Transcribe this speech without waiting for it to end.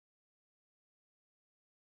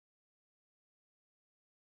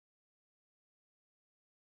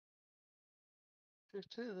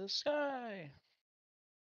To the sky.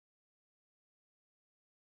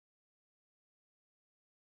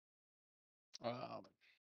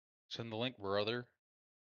 Send the link, brother.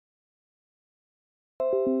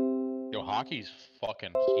 Yo, hockey's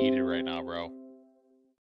fucking heated right now, bro.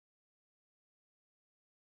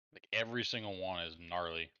 Like every single one is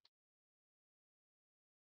gnarly.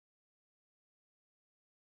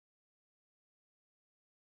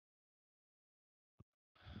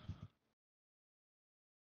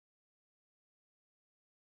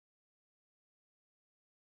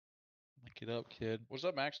 Link it up, kid. What's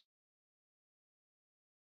up, Max?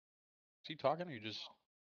 Is he talking or you just?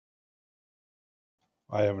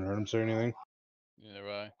 I haven't heard him say anything. Neither have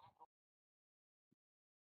I.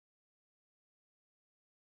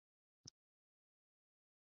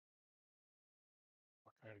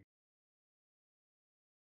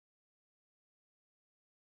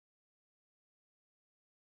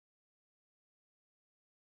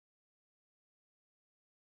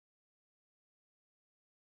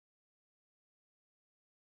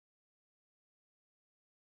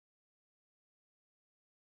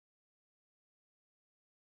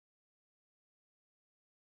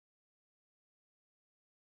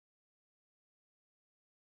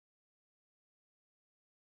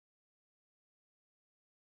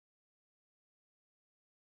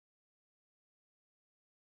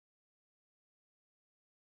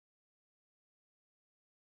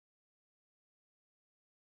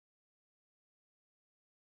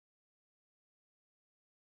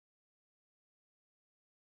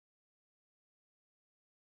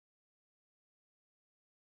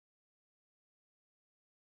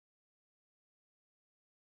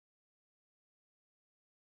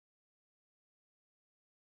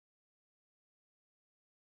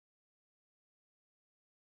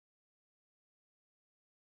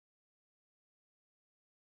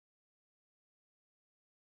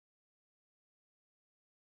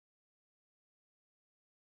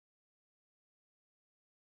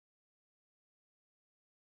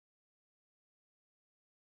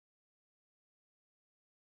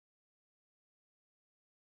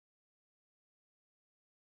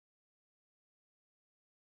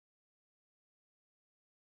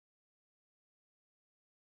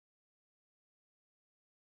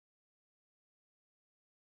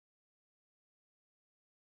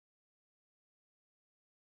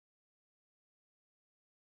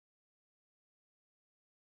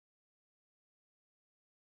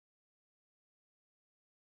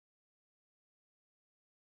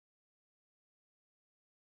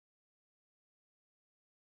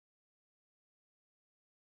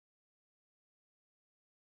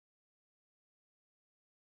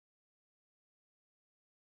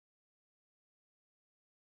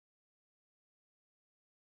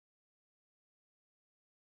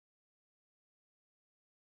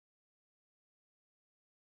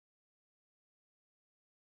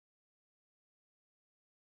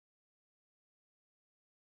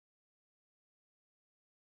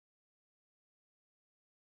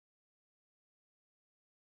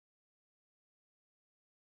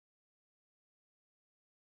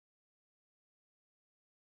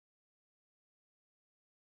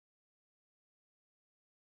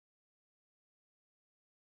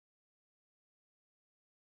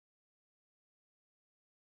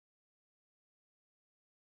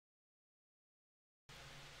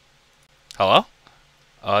 Hello?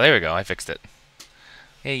 Oh, there we go. I fixed it.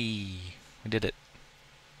 Hey, we did it.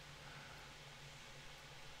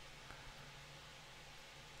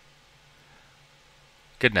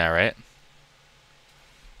 Good now, right?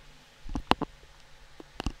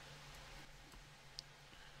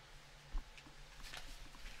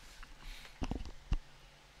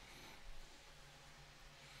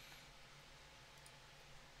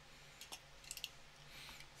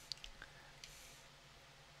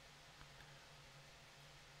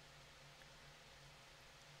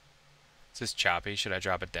 Is this choppy? Should I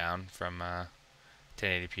drop it down from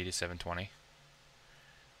 1080p to 720?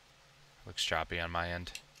 Looks choppy on my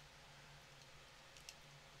end.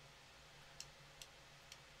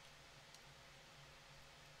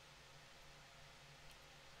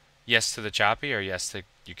 Yes to the choppy, or yes to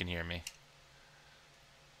you can hear me?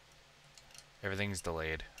 Everything's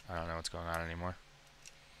delayed. I don't know what's going on anymore.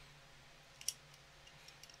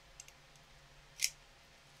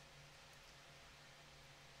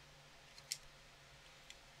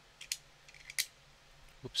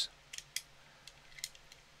 Oops.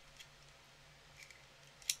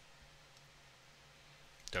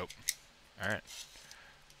 Dope. Alright.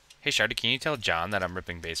 Hey, Shardy, can you tell John that I'm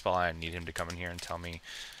ripping baseball? I need him to come in here and tell me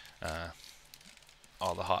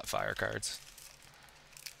all the hot fire cards.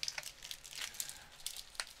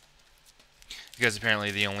 because apparently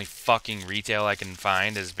the only fucking retail I can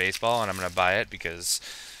find is baseball, and I'm gonna buy it because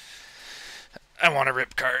I want to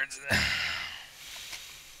rip cards.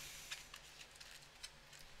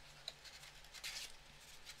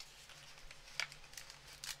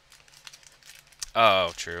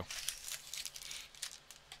 Oh, true.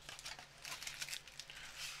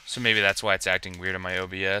 So maybe that's why it's acting weird on my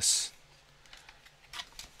OBS.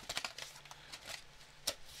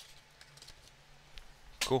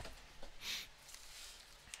 Cool.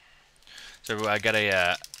 So I got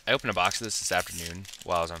I opened a box of this afternoon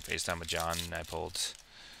while I was on FaceTime with John, and I pulled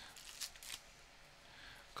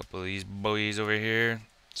a couple of these boys over here.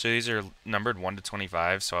 So these are numbered 1 to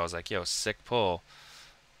 25, so I was like, yo, sick pull.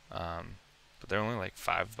 But they're only like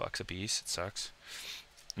 $5 a piece. It sucks.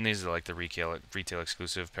 And these are like the retail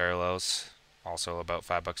exclusive parallels, also about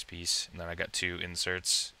 $5 a piece. And then I got 2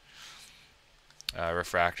 inserts,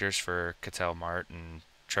 refractors for Cattell Mart and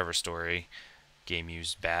Trevor Story game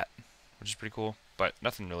used bat, which is pretty cool. But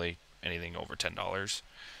nothing really, anything over $10.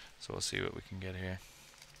 So we'll see what we can get here.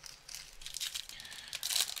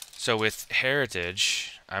 So with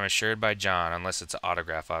Heritage, I'm assured by John, unless it's an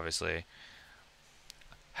autograph, obviously.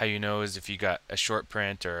 How you know is if you got a short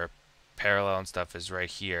print or a parallel and stuff is right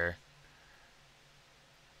here.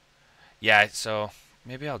 Yeah, so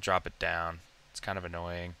maybe I'll drop it down. It's kind of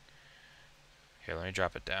annoying. Here, let me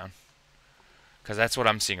drop it down. Because that's what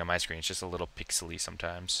I'm seeing on my screen. It's just a little pixely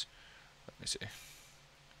sometimes. Let me see.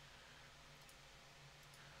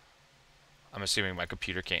 I'm assuming my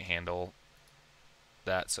computer can't handle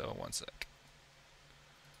that, so one sec.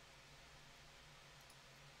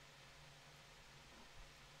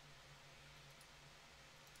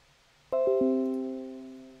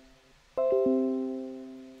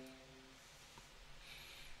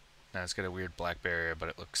 Now it's got a weird black barrier, but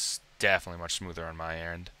it looks definitely much smoother on my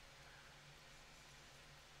end.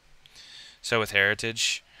 So with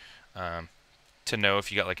Heritage, to know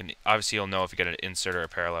if you got like an, obviously you'll know if you got an insert or a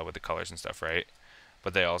parallel with the colors and stuff, right?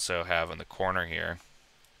 But they also have in the corner here,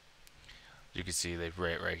 you can see they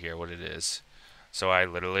write right here what it is. So I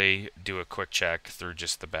literally do a quick check through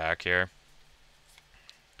just the back here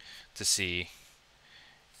to see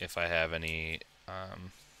if I have any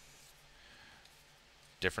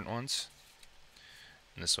different ones.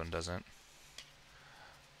 And this one doesn't.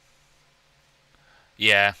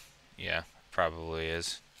 Yeah, probably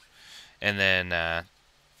is. And then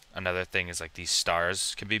another thing is like these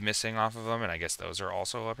stars can be missing off of them, and I guess those are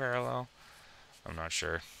also a parallel. I'm not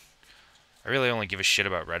sure. I really only give a shit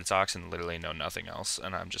about Red Sox and literally know nothing else,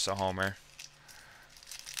 and I'm just a homer.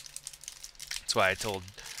 That's why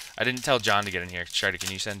I didn't tell John to get in here. Try to,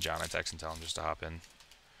 can you send John a text and tell him just to hop in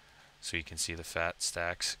so you can see the fat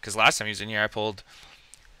stacks? Because last time he was in here, I pulled,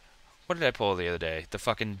 what did I pull the other day? The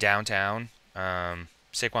fucking downtown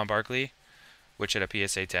Saquon Barkley, which at a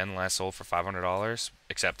PSA 10 last sold for $500,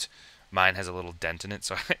 except mine has a little dent in it,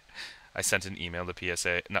 so I sent an email to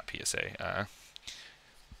PSA, not PSA,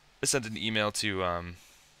 I sent an email to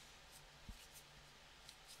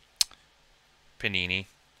Panini,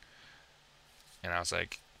 and I was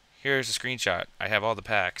like, here's a screenshot. I have all the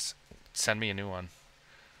packs. Send me a new one.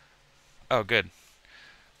 Oh, good.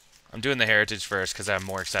 I'm doing the Heritage first because I'm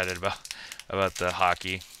more excited about the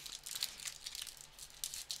hockey.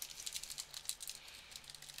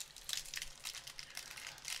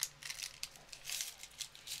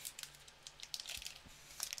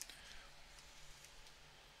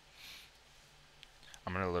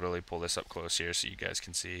 I'm going to literally pull this up close here so you guys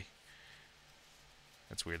can see.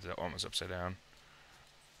 That's weird that it almost upside down.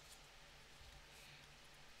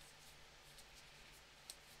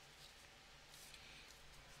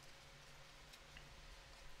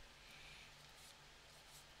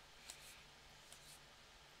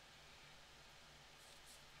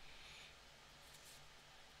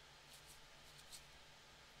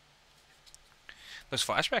 Those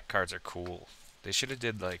flashback cards are cool. They should have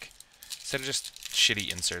did like, instead of just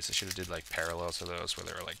shitty inserts, they should have did like parallels to those where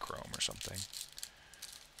they were like chrome or something.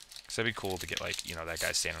 Cause that'd be cool to get like, you know, that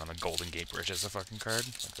guy standing on the Golden Gate Bridge as a fucking card.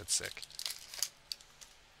 Like that's sick.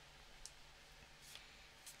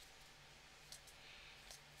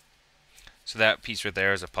 So that piece right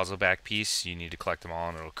there is a puzzle back piece. You need to collect them all,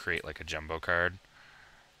 and it'll create like a jumbo card.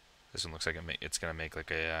 This one looks like it's gonna make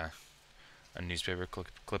like a newspaper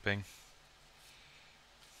clipping.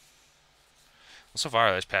 Well, so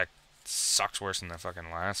far this pack sucks worse than the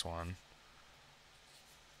fucking last one.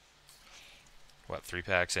 What, 3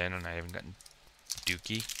 packs in and I haven't gotten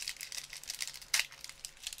Dookie?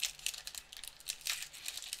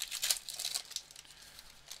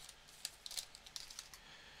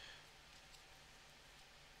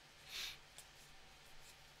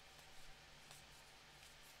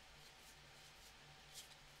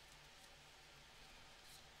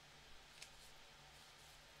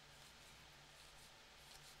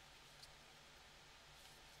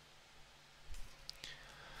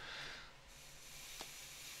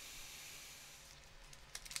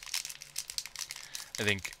 I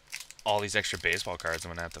think all these extra baseball cards, I'm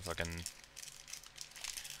gonna have to fucking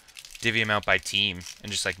divvy them out by team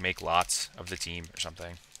and just like make lots of the team or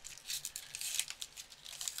something.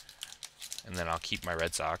 And then I'll keep my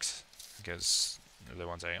Red Sox because they're the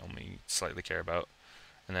ones I only slightly care about.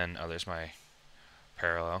 And then, oh, there's my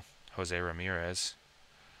parallel, Jose Ramirez.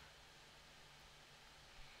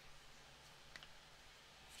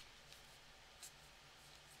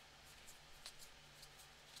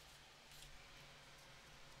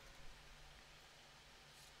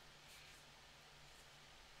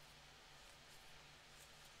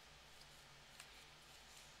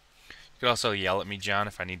 You could also yell at me, John,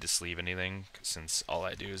 if I need to sleeve anything, since all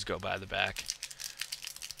I do is go by the back.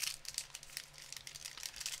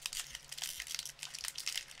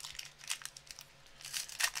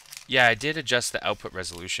 Yeah, I did adjust the output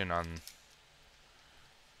resolution on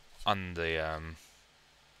the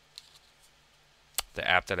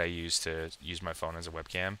app that I use to use my phone as a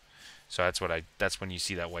webcam. So that's when you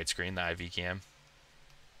see that white screen, the IV cam.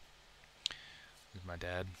 With my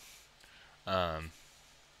dad.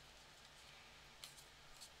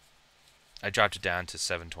 I dropped it down to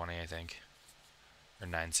 720, I think, or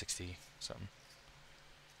 960 something.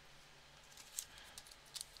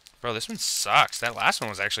 Bro, this one sucks. That last one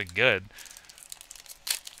was actually good.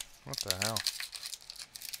 What the hell?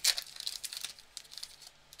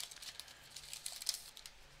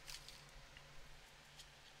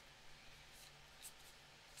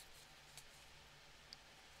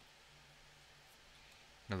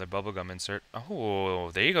 Another bubblegum insert. Oh,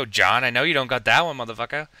 there you go, John. I know you don't got that one,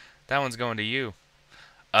 motherfucker. That one's going to you.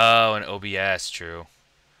 Oh, an OBS, true.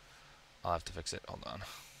 I'll have to fix it. Hold on.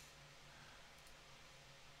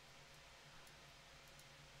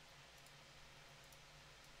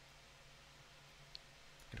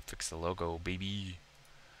 Gotta fix the logo, baby.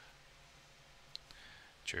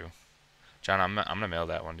 True. John, I'm gonna mail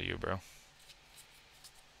that one to you, bro.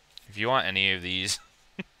 If you want any of these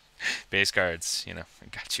base cards, you know, I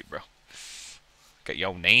got you, bro. Got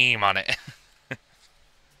your name on it.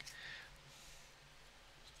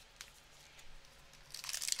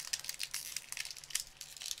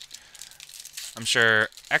 I'm sure.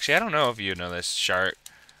 Actually, I don't know if you know this, Shart.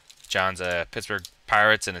 John's a Pittsburgh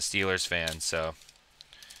Pirates and a Steelers fan, so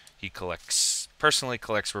he personally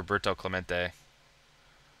collects Roberto Clemente.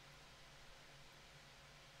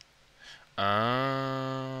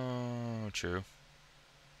 Oh, true.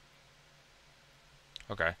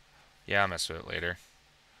 Okay. Yeah, I'll mess with it later.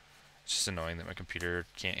 It's just annoying that my computer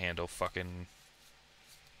can't handle fucking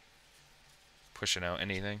pushing out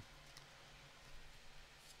anything.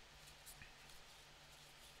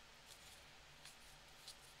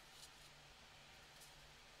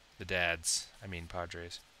 The dads. I mean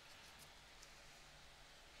Padres.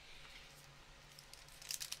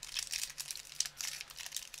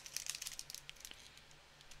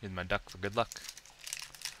 Need my duck for good luck.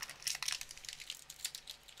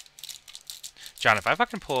 John, if I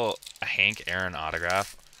fucking pull a Hank Aaron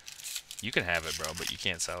autograph, you can have it, bro, but you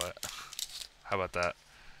can't sell it. How about that?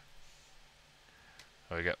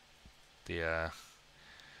 Oh, we got the,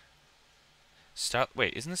 stop.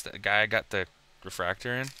 Wait, isn't this the guy I got the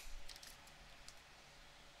refractor in?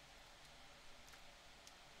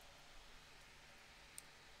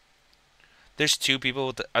 There's two people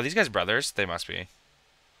with are these guys brothers? They must be.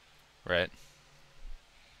 Right.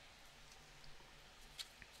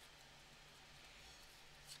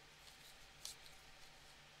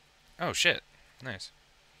 Oh, shit. Nice.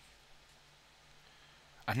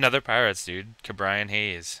 Another Pirates, dude. Cabrian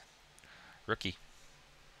Hayes. Rookie.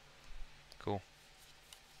 Cool.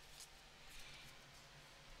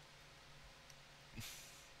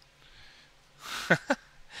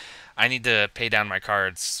 I need to pay down my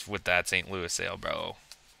cards with that St. Louis sale, bro.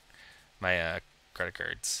 My credit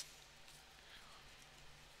cards.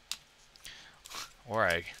 Or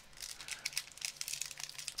I...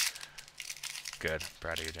 Good.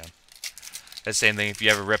 Proud of you, John. That's the same thing. If you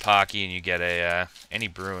ever rip hockey and you get a any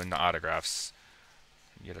Bruin autographs,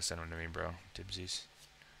 you gotta send them to me, bro. Dibsies.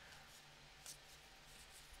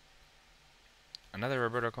 Another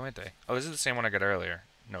Roberto Clemente. Oh, this is the same one I got earlier.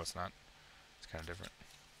 No, it's not. It's kind of different.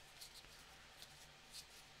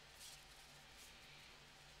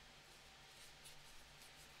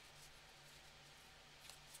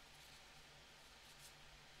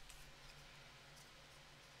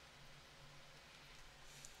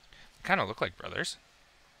 Kind of look like brothers.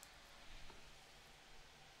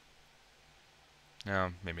 No,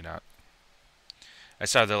 maybe not. I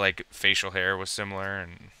saw the like facial hair was similar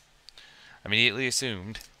and immediately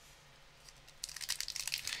assumed.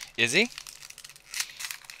 Is he?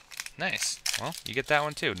 Nice. Well, you get that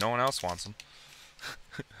one too. No one else wants him.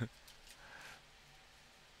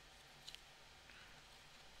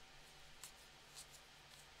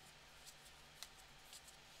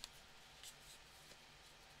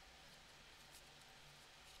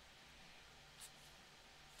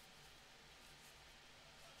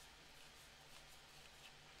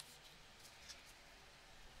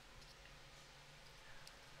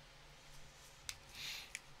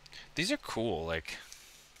 These are cool, like...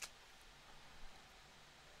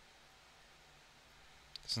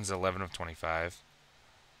 This one's 11 of 25.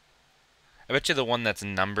 I bet you the one that's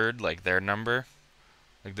numbered, like their number,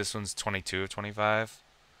 like this one's 22 of 25.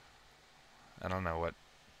 I don't know what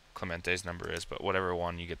Clemente's number is, but whatever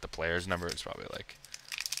one you get the player's number, it's probably like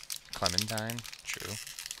Clementine. True.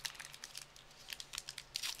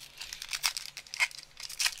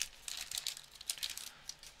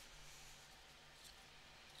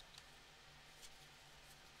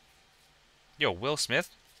 Yo, Will Smith?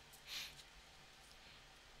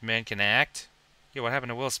 Man can act? Yo, what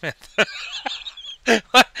happened to Will Smith?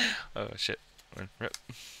 What? Oh, shit. Rip.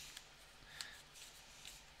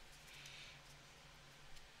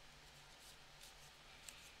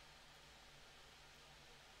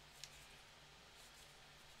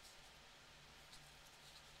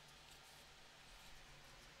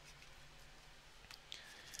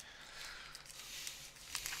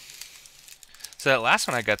 So that last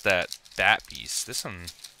one I got that Bat Beast. This one...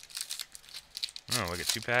 Oh, we got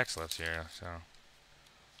 2 packs left here, so...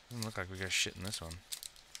 Doesn't look like we got shit in this one.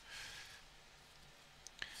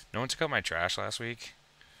 No one took out my trash last week,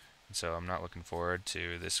 and so I'm not looking forward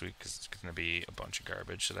to this week because it's going to be a bunch of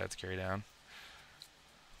garbage that I have to carry down.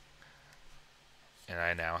 And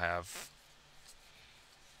I now have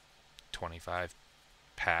 25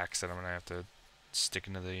 packs that I'm going to have to stick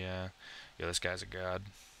into the... Yo, this guy's a god.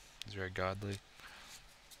 He's very godly.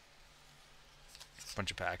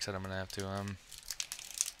 Bunch of packs that I'm going to have to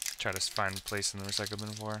try to find a place in the recycle bin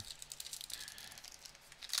for.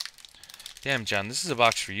 Damn, John, this is a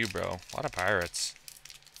box for you, bro. A lot of pirates.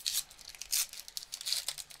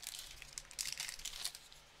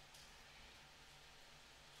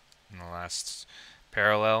 And the last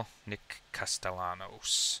parallel, Nick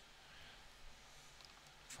Castellanos.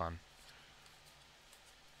 Fun.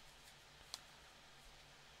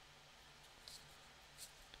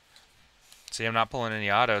 See, I'm not pulling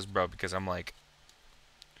any autos, bro, because I'm like,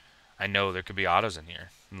 I know there could be autos in here.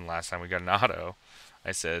 And the last time we got an auto,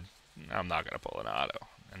 I said, I'm not going to pull an auto.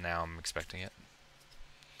 And now I'm expecting it.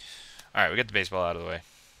 Alright, we got the baseball out of the way.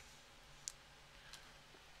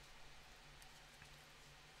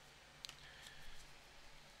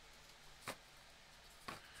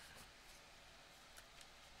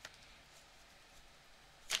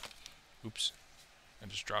 Oops. I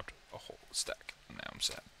just dropped a whole stack. Now I'm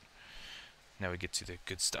sad. Now we get to the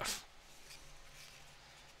good stuff.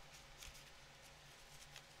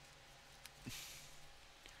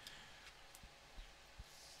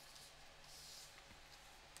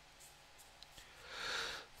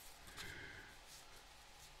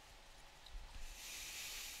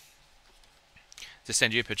 To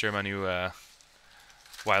send you a picture of my new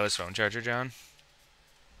wireless phone charger, John.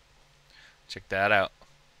 Check that out.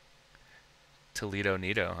 Toledo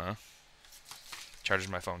Neato, huh? Charges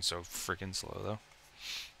my phone so freaking slow, though.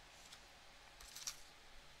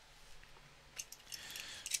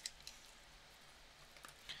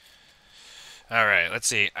 Alright, let's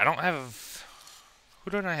see. I don't have...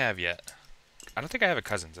 Who don't I have yet? I don't think I have a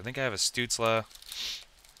Cousins. I think I have a Stutzla.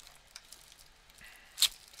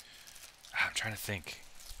 I'm trying to think.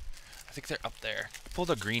 I think they're up there. I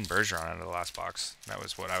pulled a green Bergeron out of the last box. That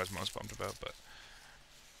was what I was most bummed about, but...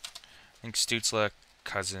 I think Stutzla,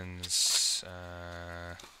 Cousins...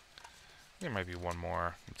 there might be one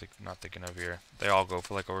more I'm not thinking of here. They all go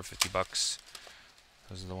for like over 50 bucks.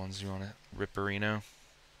 Those are the ones you want to... Ripperino.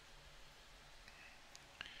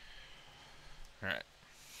 Alright.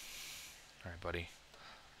 Alright, buddy.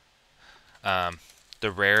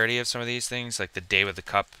 The rarity of some of these things, like the Day with the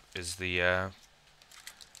Cup is the,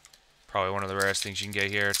 probably one of the rarest things you can get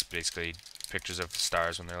here. It's basically pictures of the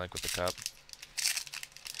stars when they're, like, with the cup.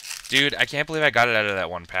 Dude, I can't believe I got it out of that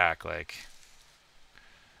one pack, like...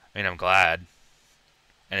 I mean, I'm glad.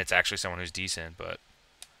 And it's actually someone who's decent, but...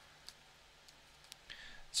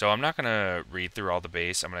 So I'm not going to read through all the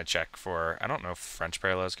base. I'm going to check for... I don't know if French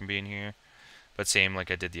parallels can be in here. But same like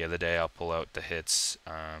I did the other day, I'll pull out the hits.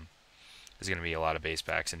 There's going to be a lot of base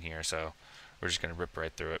packs in here, so we're just going to rip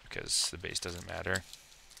right through it because the base doesn't matter.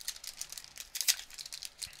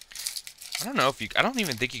 I don't know if you... I don't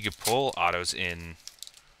even think you could pull autos in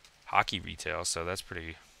hockey retail, so that's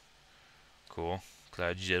pretty cool.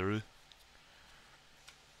 Claude Giroux.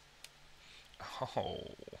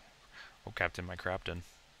 Oh. Oh, Captain, my Crapton.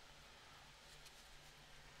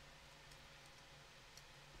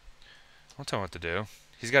 Don't tell him what to do.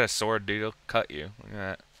 He's got a sword, dude. He'll cut you. Look at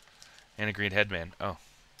that. And a green headman. Oh.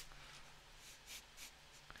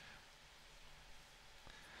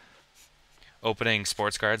 Opening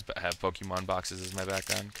sports cards, but have Pokemon boxes as my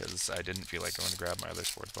background, because I didn't feel like going to grab my other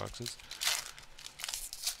sports boxes.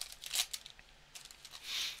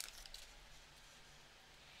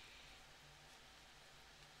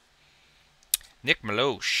 Nick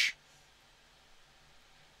Maloche.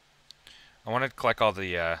 I want to collect all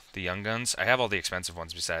the young guns. I have all the expensive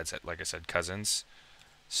ones besides, like I said, cousins.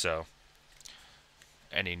 So,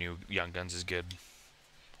 any new young guns is good.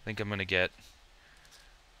 I think I'm going to get...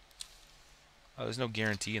 Oh, there's no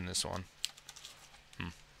guarantee in this one. I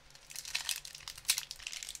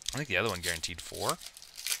think the other one guaranteed 4. Oh,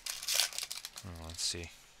 let's see.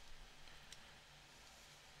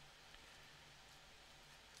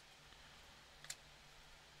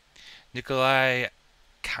 Nikolai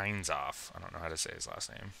Kinzoff. I don't know how to say his last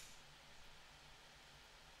name.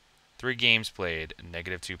 3 games played,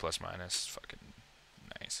 -2 plus minus. Fucking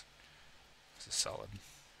nice. It's a solid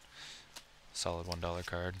 $1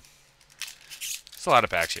 card. It's a lot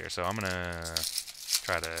of packs here, so I'm gonna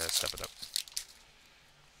try to step it up.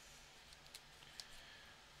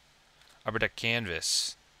 Upper Deck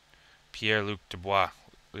Canvas. Pierre-Luc Dubois.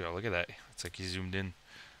 Yo, look at that. It's like he zoomed in.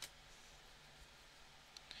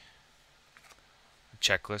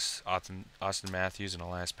 Checklist. Austin Matthews and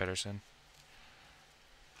Elias Pettersson.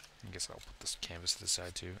 I guess I'll put this canvas to the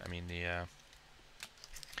side too. I mean the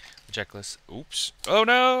checklist. Oops. Oh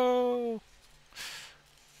no!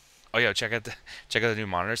 Oh yeah, check out the new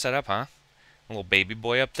monitor setup, huh? A little baby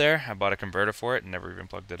boy up there. I bought a converter for it and never even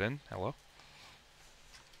plugged it in. Hello.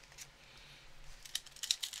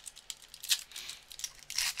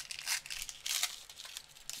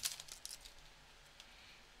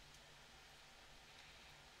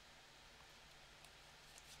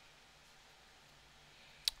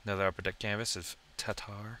 Another Upper Deck canvas of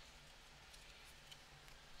Tatar.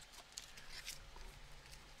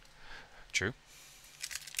 True.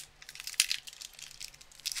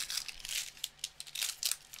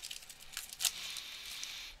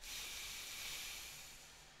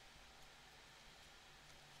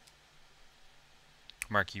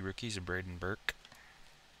 Marquee rookies of Braden Burke.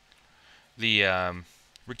 The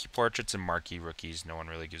rookie portraits and marquee rookies, no one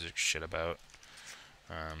really gives a shit about.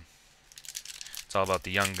 It's all about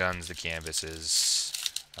the young guns, the canvases.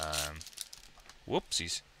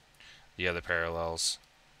 Whoopsies. The other parallels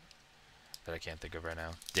that I can't think of right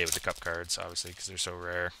now. Day with the Cup cards, obviously, because they're so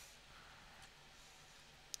rare.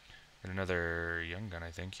 And another young gun,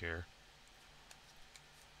 I think, here.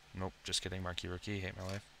 Nope, just kidding. Marquee rookie. Hate my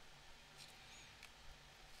life.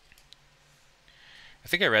 I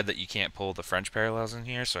think I read that you can't pull the French parallels in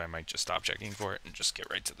here, so I might just stop checking for it and just get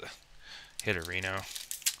right to the Hitterino.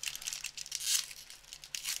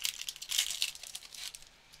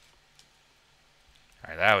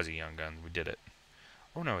 Alright, that was a young gun. We did it.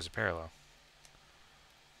 Oh no, it was a parallel.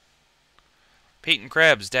 Peyton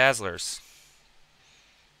Krebs, Dazzlers.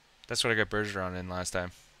 That's what I got Bergeron in last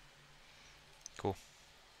time. Cool.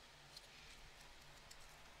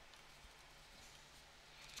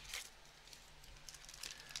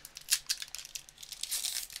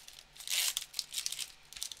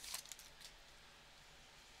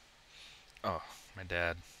 Oh, my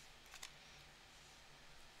dad.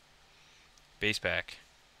 Base pack.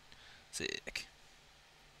 Sick.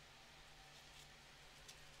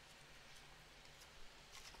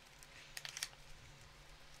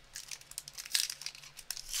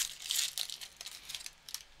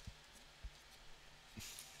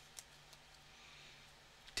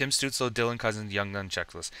 Tim Stützle, Dylan Cousins, Young Gun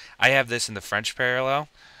checklist. I have this in the French parallel.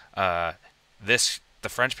 The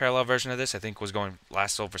French parallel version of this, I think, was going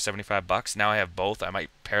last sold for $75. Now I have both. I might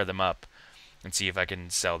pair them up and see if I can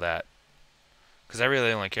sell that. Because I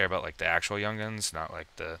really only care about like the actual Young Guns, not like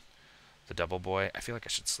the double boy. I feel like I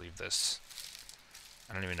should sleeve this.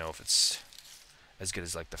 I don't even know if it's as good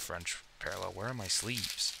as like the French parallel. Where are my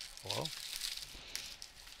sleeves? Hello?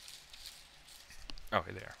 Oh,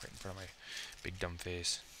 here they are, right in front of my big dumb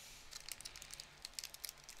face.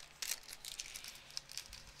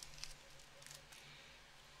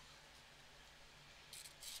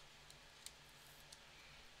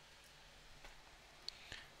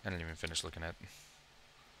 I didn't even finish looking at.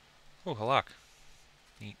 Oh, Halak.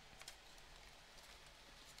 Neat.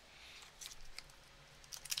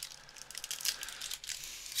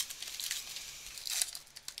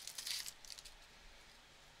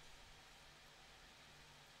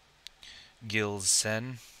 Gills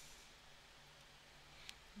Sen.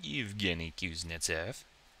 Evgeny Kuznetsov.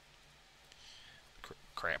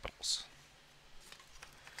 Capitals.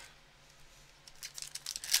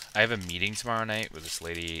 I have a meeting tomorrow night with this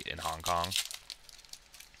lady in Hong Kong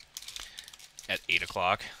at 8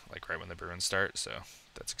 o'clock, like right when the Bruins start, so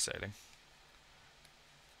that's exciting.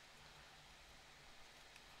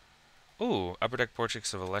 Ooh, Upper Deck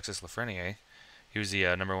Portraits of Alexis Lafreniere. He was the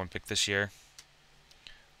 #1 pick this year.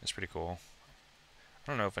 That's pretty cool.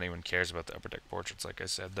 I don't know if anyone cares about the Upper Deck Portraits, like I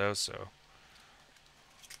said, though, so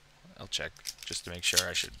I'll check just to make sure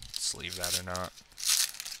I should sleeve that or not.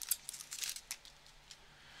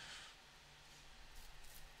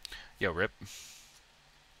 Yo, Rip.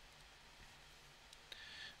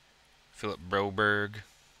 Philip Broberg.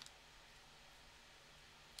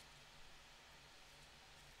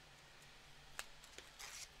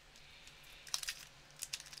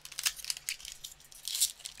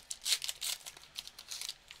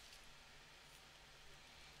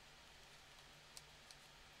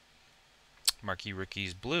 Marquee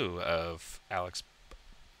Rookies Blue of Alex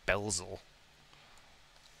Belzil.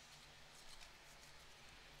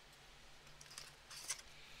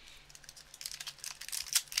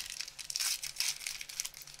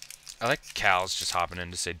 I like Cal's just hopping in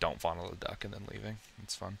to say don't fondle the duck and then leaving.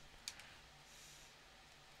 It's fun.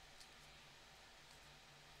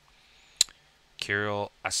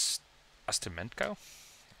 Kirill Ostimenko?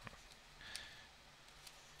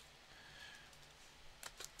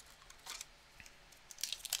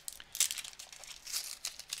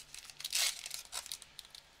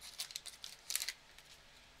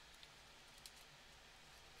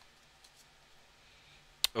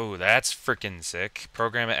 Oh, that's freaking sick.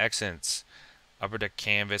 Program of Excellence. Upper Deck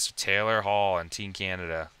Canvas with Taylor Hall and Team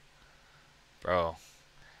Canada. Bro,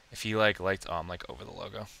 if he liked, oh, I'm like over the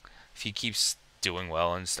logo. If he keeps doing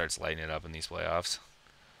well and starts lighting it up in these playoffs,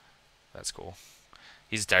 that's cool.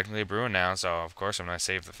 He's technically a Bruin now, so of course I'm gonna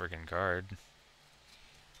save the freaking card.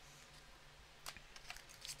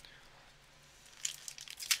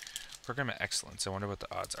 Program of Excellence. I wonder what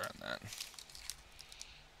the odds are on that.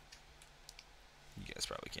 You guys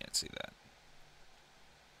probably can't see that.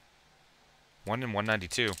 1 in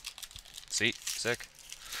 192. See? Sick.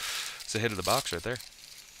 It's a hit of the box right there.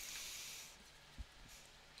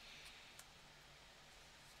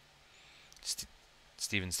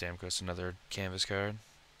 Steven Stamkos, another canvas card.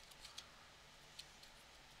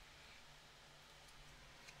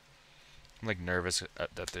 I'm like nervous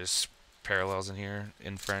that there's parallels in here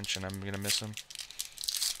in French and I'm going to miss them.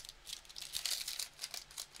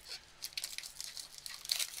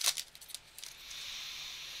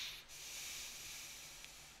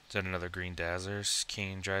 Is that another Green Dazzlers?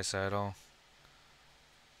 Kane Draisaitl.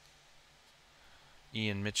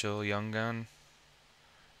 Ian Mitchell Young Gun.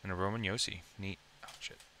 And a Roman Yossi. Neat. Oh,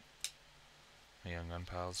 shit. My Young Gun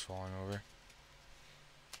pile's falling over.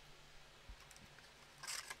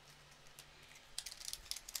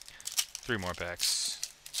 Three more packs.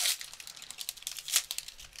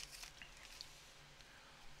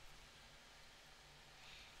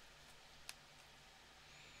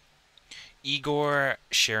 Igor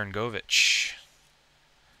Sharangovich.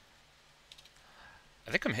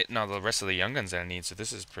 I think I'm hitting all the rest of the Young Guns that I need, so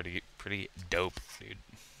this is pretty dope, dude.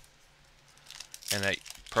 And that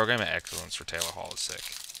Program of Excellence for Taylor Hall is sick.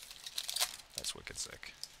 That's wicked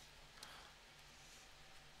sick.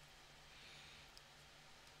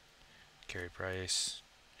 Carey Price.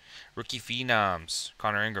 Rookie Phenoms.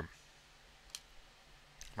 Connor Ingram.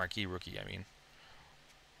 Marquee Rookie, I mean.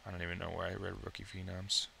 I don't even know where I read Rookie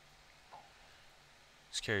Phenoms.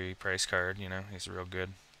 This Carey Price card, you know, he's real good.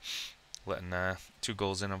 Letting 2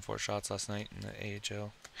 goals in on 4 shots last night in the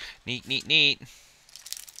AHL. Neat, neat, neat.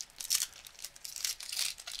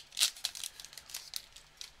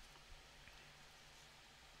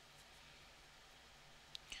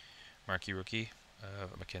 Marquee Rookie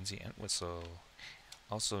of Mackenzie Entwistle.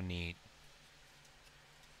 Also neat.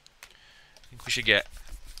 I think we should get...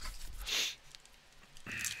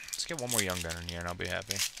 Let's get one more Young Gun in here and I'll be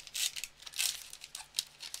happy.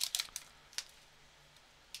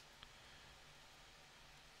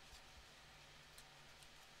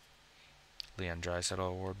 Leon Draisaitl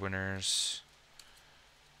Award winners.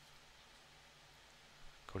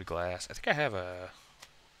 Cody Glass. I think I have a...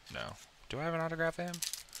 No. Do I have an autograph of him?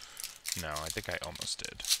 No, I think I almost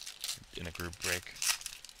did. In a group break.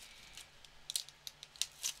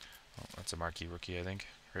 Oh, that's a Marquee Rookie, I think.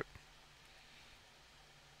 Rip.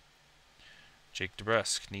 Jake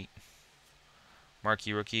DeBrusk. Neat.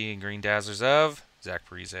 Marquee Rookie and Green Dazzlers of Zach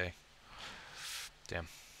Parise. Damn.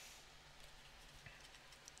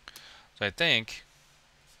 So I think,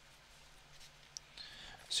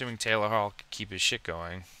 assuming Taylor Hall can keep his shit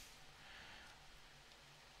going,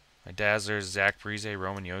 My Dazzlers, Zach Parise,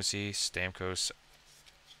 Roman Yossi, Stamkos.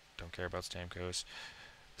 Don't care about Stamkos.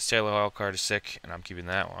 This Taylor Hall card is sick, and I'm keeping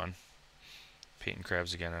that one. Peyton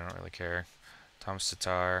Krebs again, I don't really care. Thomas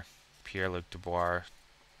Tatar, Pierre-Luc Dubois.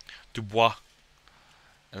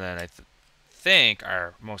 And then I think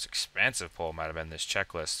our most expensive pull might have been this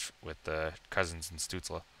checklist with the Cousins and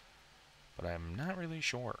Stutzla. But I'm not really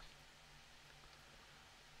sure.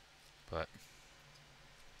 But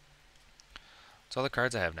that's all the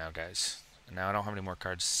cards I have now, guys. And now I don't have any more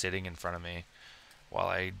cards sitting in front of me while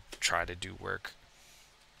I try to do work.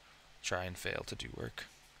 Try and fail to do work.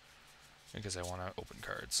 Because I want to open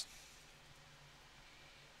cards.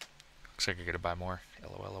 Looks like I gotta buy more.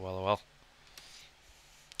 LOL.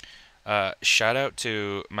 Shout out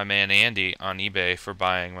to my man Andy on eBay for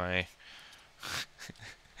buying my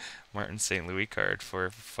Martin St. Louis card for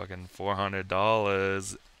fucking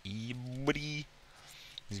 $400. Buddy.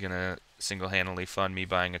 He's gonna single-handedly fund me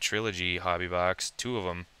buying a trilogy hobby box, 2 of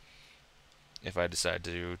them, if I decide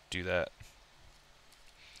to do that.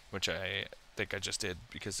 Which I think I just did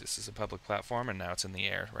because this is a public platform and now it's in the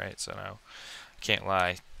air, right? So now I can't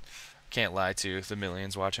lie. Can't lie to the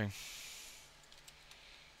millions watching.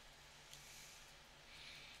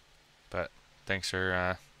 But thanks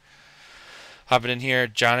for hopping in here.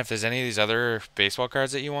 John, if there's any of these other baseball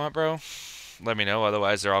cards that you want, bro, let me know.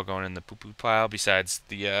 Otherwise, they're all going in the poo-poo pile besides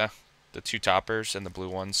the 2 toppers and the blue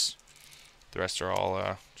ones. The rest are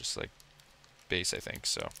all just like base, I think.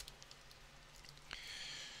 So,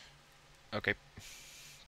 okay.